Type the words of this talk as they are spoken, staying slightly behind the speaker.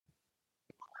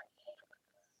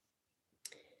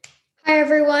Hi,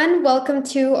 everyone. Welcome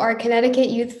to our Connecticut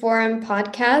Youth Forum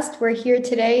podcast. We're here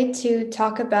today to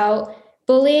talk about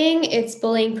bullying. It's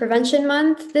Bullying Prevention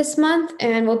Month this month,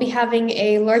 and we'll be having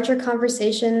a larger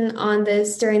conversation on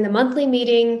this during the monthly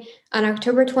meeting on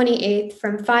October 28th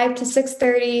from 5 to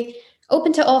 6:30,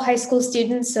 open to all high school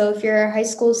students. So if you're a high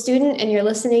school student and you're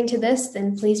listening to this,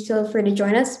 then please feel free to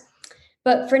join us.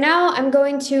 But for now, I'm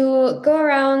going to go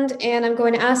around and I'm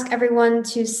going to ask everyone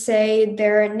to say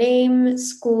their name,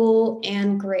 school,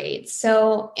 and grade.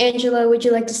 So, Angela, would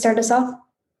you like to start us off?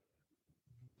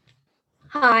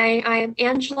 Hi, I am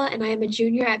Angela and I am a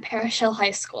junior at Parish Hill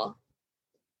High School.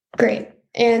 Great.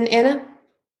 And Anna?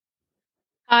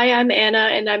 Hi, I'm Anna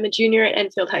and I'm a junior at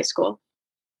Enfield High School.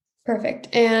 Perfect.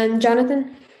 And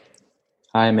Jonathan?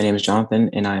 Hi, my name is Jonathan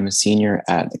and I'm a senior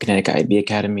at the Connecticut IB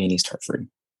Academy in East Hartford.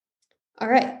 All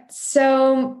right.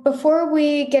 So before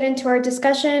we get into our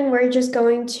discussion, we're just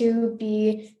going to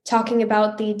be talking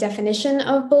about the definition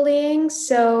of bullying.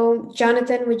 So,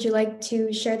 Jonathan, would you like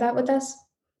to share that with us?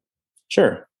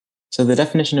 Sure. So the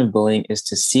definition of bullying is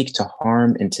to seek to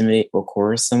harm, intimidate, or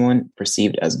coerce someone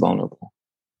perceived as vulnerable.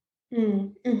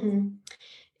 Mm-hmm.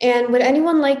 And would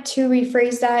anyone like to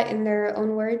rephrase that in their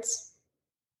own words?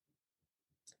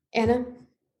 Anna?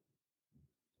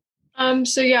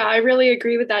 I really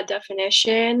agree with that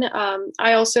definition.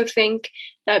 I also think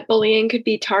that bullying could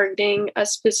be targeting a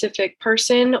specific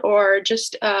person or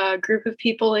just a group of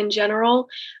people in general,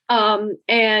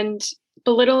 and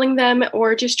belittling them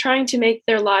or just trying to make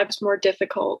their lives more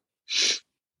difficult.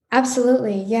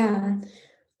 Absolutely, yeah.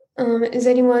 Does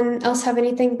anyone else have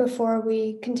anything before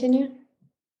we continue?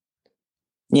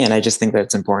 Yeah, and I just think that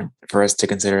it's important for us to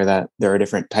consider that there are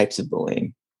different types of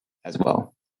bullying as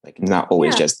well. Like not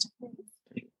always just.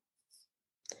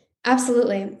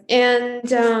 Absolutely. And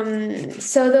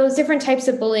so those different types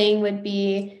of bullying would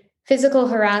be physical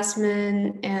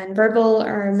harassment and verbal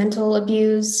or mental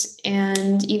abuse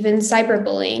and even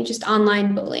cyberbullying, just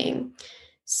online bullying.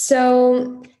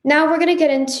 So now we're going to get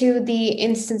into the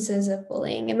instances of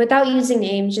bullying. And without using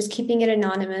names, just keeping it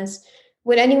anonymous,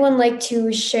 would anyone like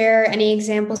to share any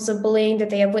examples of bullying that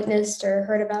they have witnessed or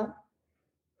heard about?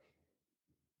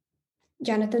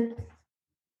 Jonathan?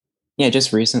 Yeah,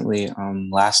 just recently,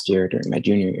 last year during my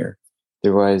junior year,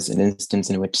 there was an instance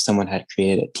in which someone had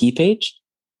created a T page.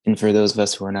 And for those of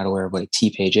us who are not aware of what a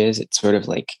T page is, it's sort of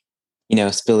like,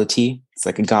 spill a tea. It's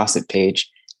like a gossip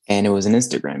page. And it was an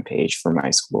Instagram page for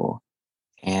my school.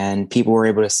 And people were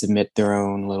able to submit their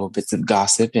own little bits of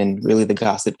gossip. And really the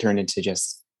gossip turned into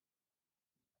just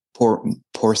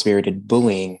poor-spirited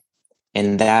bullying.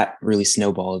 And that really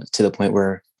snowballed to the point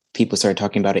where people started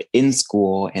talking about it in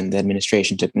school and the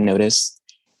administration took notice.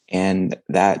 And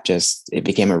it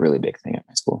became a really big thing at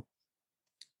my school.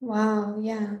 Wow,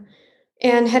 yeah.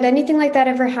 And had anything like that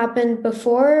ever happened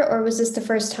before, or was this the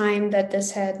first time that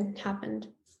this had happened?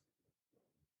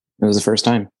 It was the first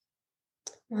time.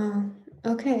 Wow,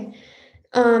 okay.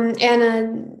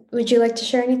 Anna, would you like to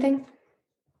share anything?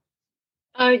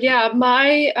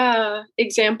 My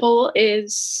example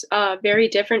is very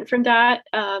different from that.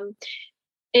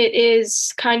 It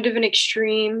is kind of an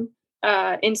extreme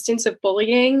instance of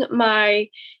bullying. My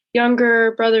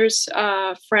younger brother's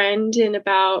friend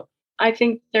I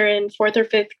think they're in fourth or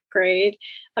fifth grade.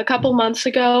 A couple months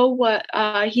ago,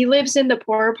 he lives in the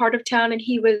poorer part of town, and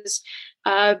he was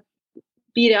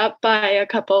beat up by a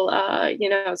couple,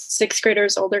 sixth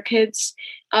graders, older kids,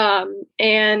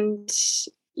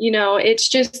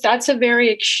 that's a very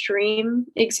extreme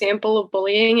example of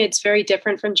bullying. It's very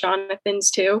different from Jonathan's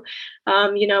too,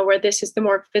 where this is the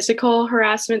more physical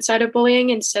harassment side of bullying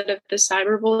instead of the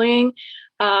cyberbullying.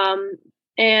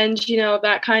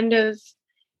 That kind of,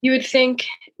 you would think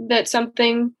that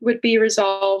something would be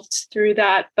resolved through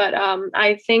that. But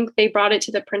I think they brought it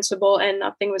to the principal and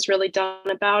nothing was really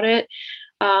done about it.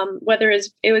 Whether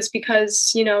it was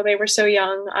because, they were so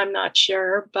young, I'm not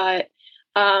sure. But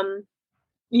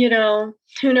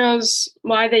who knows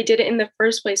why they did it in the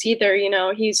first place either.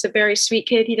 He's a very sweet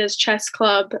kid. He does chess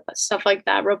club, stuff like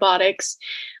that, robotics.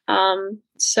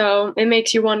 So it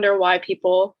makes you wonder why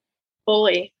people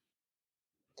bully.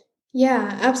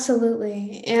 Yeah,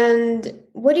 absolutely. And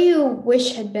what do you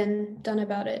wish had been done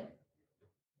about it?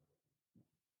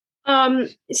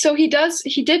 So he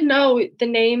did know the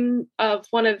name of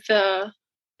one of the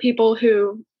people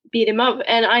who beat him up.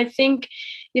 And I think,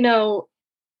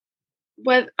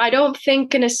 I don't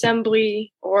think an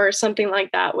assembly or something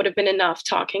like that would have been enough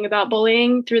talking about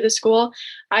bullying through the school.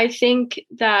 I think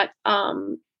that,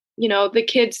 the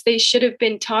kids, they should have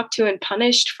been talked to and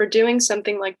punished for doing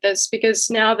something like this, because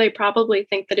now they probably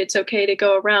think that it's okay to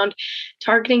go around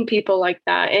targeting people like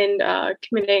that and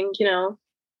committing,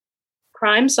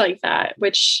 crimes like that,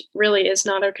 which really is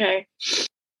not okay.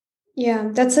 Yeah,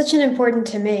 that's such an important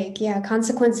to make. Yeah,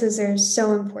 consequences are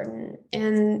so important.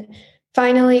 And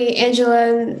finally,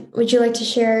 Angela, would you like to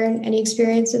share any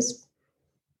experiences?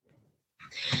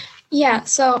 Yeah,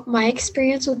 so my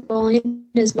experience with bullying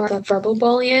is more of verbal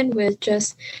bullying with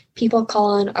just people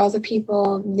calling other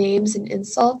people names and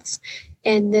insults.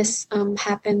 And this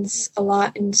happens a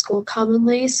lot in school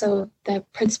commonly. So the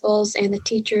principals and the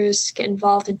teachers get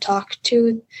involved and talk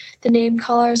to the name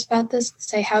callers about this,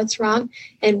 say how it's wrong.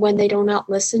 And when they do not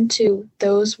listen to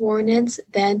those warnings,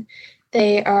 then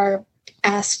they are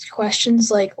asked questions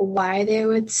like why they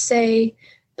would say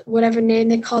whatever name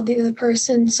they called the other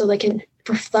person so they can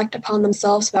reflect upon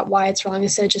themselves about why it's wrong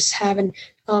instead of just having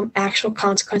actual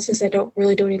consequences they don't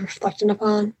really do any reflecting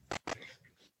upon.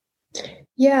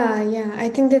 Yeah. I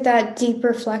think that deep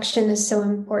reflection is so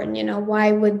important.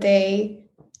 Why would they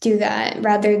do that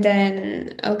rather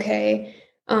than, okay,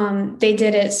 they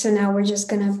did it, so now we're just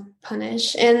going to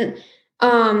punish. And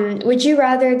would you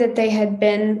rather that they had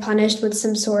been punished with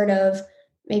some sort of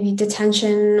maybe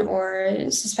detention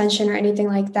or suspension or anything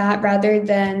like that rather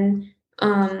than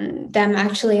them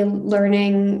actually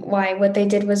learning why what they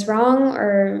did was wrong?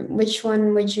 Or which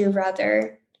one would you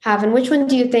rather have, and which one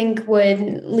do you think would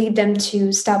lead them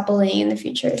to stop bullying in the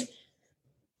future?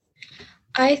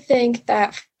 I think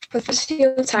that for the first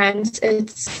few times,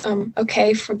 it's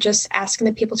okay for just asking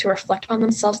the people to reflect on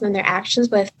themselves and their actions,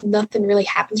 but if nothing really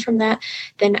happens from that,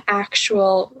 then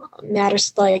actual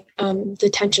matters like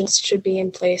detentions should be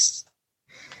in place.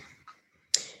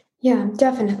 Yeah,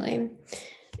 definitely.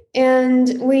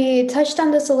 And we touched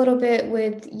on this a little bit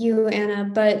with you, Anna,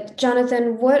 but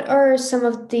Jonathan, what are some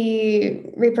of the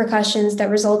repercussions that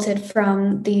resulted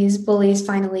from these bullies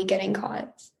finally getting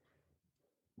caught?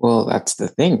 Well, that's the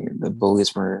thing. The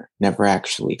bullies were never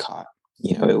actually caught.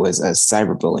 It was a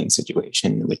cyberbullying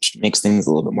situation, which makes things a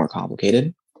little bit more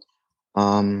complicated.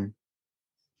 Um,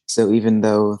 so even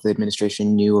though the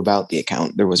administration knew about the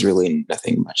account, there was really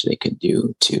nothing much they could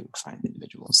do to find the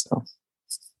individuals. So.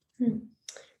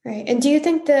 Right. And do you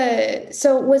think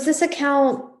so was this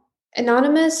account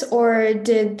anonymous, or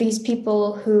did these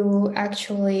people who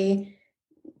actually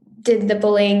did the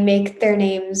bullying make their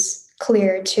names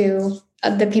clear to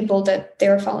the people that they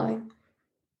were following?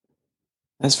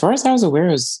 As far as I was aware,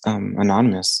 it was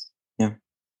anonymous. Yeah.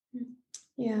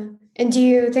 Yeah. And do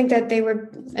you think that they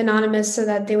were anonymous so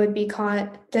that they would be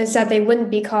caught, that they wouldn't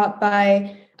be caught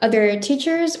by other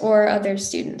teachers or other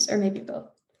students, or maybe both?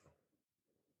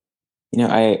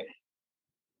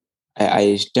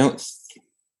 I don't.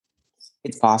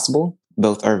 It's possible.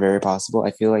 Both are very possible.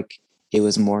 I feel like it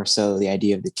was more so the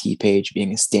idea of the T page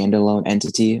being a standalone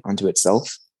entity unto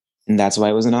itself, and that's why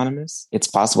it was anonymous. It's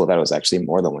possible that it was actually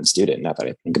more than one student. Now that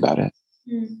I think about it,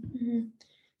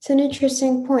 It's an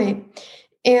interesting point.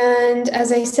 And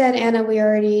as I said, Anna, we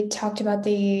already talked about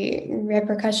the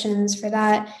repercussions for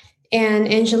that, and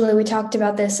Angela, we talked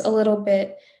about this a little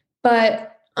bit, but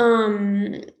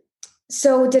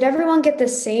so did everyone get the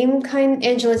same kind,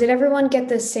 Angela, did everyone get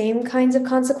the same kinds of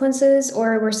consequences,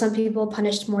 or were some people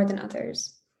punished more than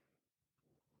others?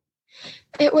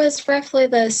 It was roughly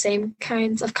the same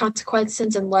kinds of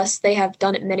consequences unless they have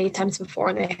done it many times before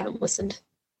and they haven't listened.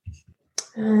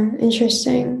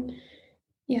 Interesting.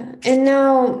 Yeah. And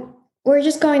now we're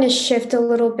just going to shift a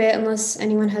little bit unless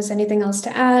anyone has anything else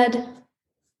to add.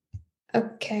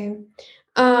 Okay.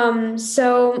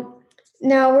 So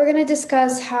now we're going to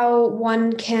discuss how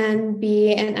one can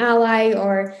be an ally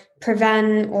or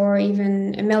prevent or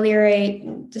even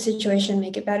ameliorate the situation,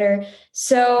 make it better.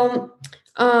 So,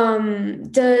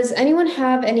 does anyone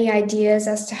have any ideas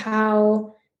as to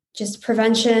how just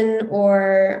prevention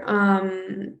or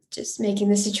just making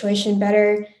the situation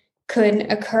better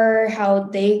could occur?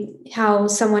 How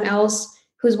someone else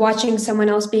who's watching someone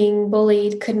else being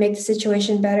bullied could make the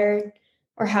situation better?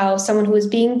 Or how someone who is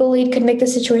being bullied could make the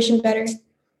situation better?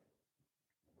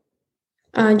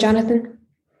 Jonathan?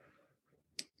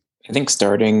 I think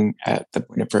starting at the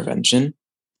point of prevention,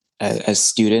 as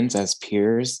students, as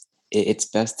peers, it's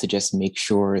best to just make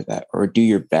sure that, or do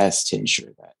your best to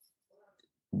ensure that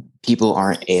people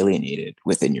aren't alienated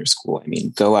within your school. I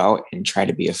mean, go out and try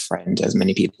to be a friend to as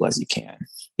many people as you can.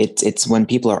 It's when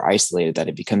people are isolated that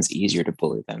it becomes easier to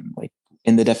bully them. Like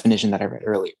in the definition that I read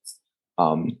earlier,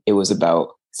 it was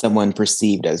about someone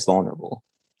perceived as vulnerable.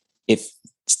 If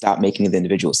stop making the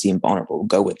individual seem vulnerable,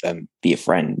 go with them, be a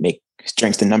friend, make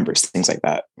strengths in numbers, things like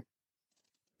that.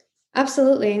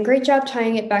 Absolutely. And great job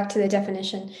tying it back to the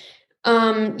definition.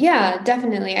 Yeah,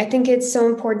 definitely. I think it's so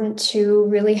important to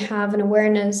really have an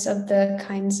awareness of the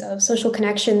kinds of social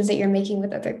connections that you're making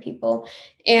with other people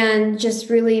and just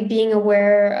really being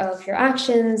aware of your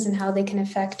actions and how they can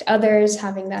affect others,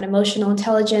 having that emotional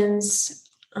intelligence.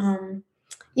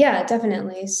 Yeah,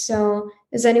 definitely. So,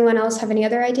 does anyone else have any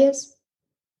other ideas?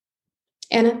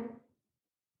 Anna?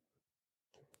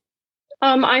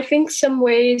 I think some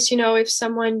ways, if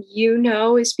someone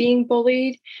is being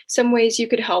bullied, some ways you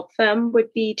could help them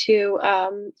would be to,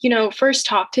 first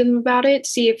talk to them about it,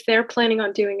 see if they're planning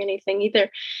on doing anything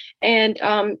either. And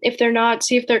if they're not,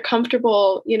 see if they're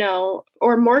comfortable,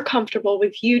 or more comfortable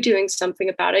with you doing something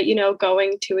about it,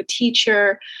 going to a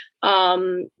teacher,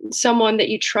 someone that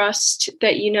you trust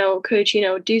that,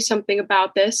 could, do something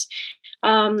about this.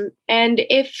 And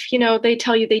if, they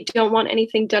tell you they don't want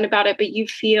anything done about it, but you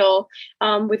feel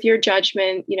with your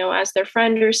judgment, as their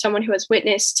friend or someone who has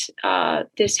witnessed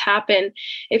this happen,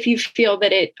 if you feel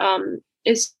that it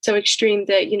is so extreme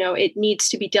that, it needs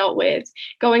to be dealt with,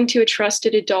 going to a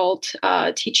trusted adult,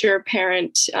 teacher,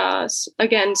 parent,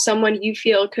 again, someone you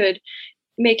feel could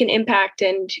make an impact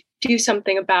and do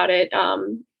something about it,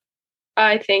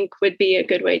 I think would be a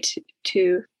good way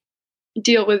to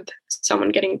deal with someone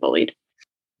getting bullied.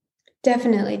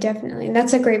 Definitely, definitely. And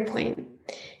that's a great point.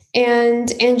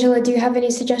 And Angela, do you have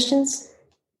any suggestions?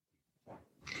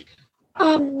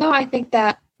 No, I think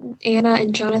that Anna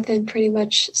and Jonathan pretty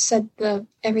much said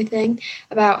everything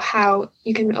about how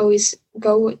you can always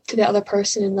go to the other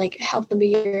person and like help them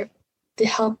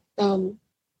help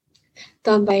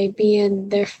them by being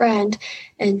their friend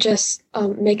and just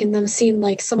making them seem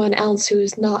like someone else who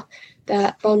is not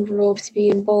that vulnerable to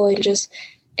being bullied. Just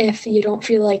if you don't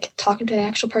feel like talking to an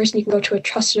actual person, you can go to a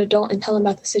trusted adult and tell them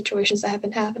about the situations that have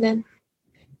been happening.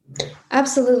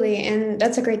 Absolutely. And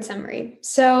that's a great summary.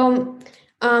 So,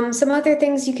 some other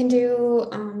things you can do,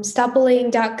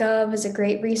 stopbullying.gov is a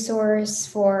great resource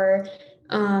for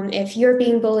if you're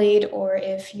being bullied or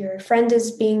if your friend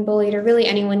is being bullied or really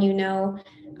anyone you know.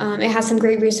 It has some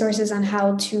great resources on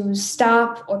how to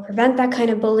stop or prevent that kind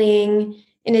of bullying,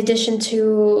 in addition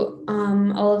to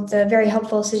all of the very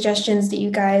helpful suggestions that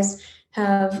you guys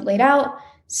have laid out.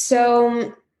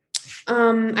 So,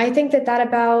 I think that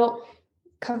about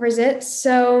covers it.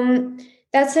 So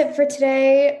that's it for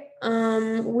today.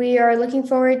 We are looking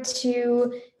forward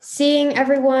to seeing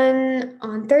everyone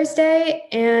on Thursday.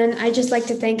 And I just like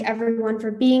to thank everyone for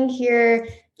being here.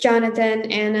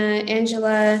 Jonathan, Anna,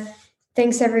 Angela,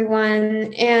 thanks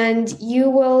everyone. And you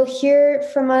will hear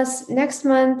from us next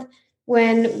month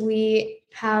when we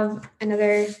have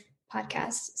another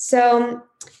podcast. So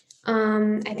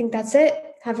I think that's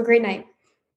it. Have a great night.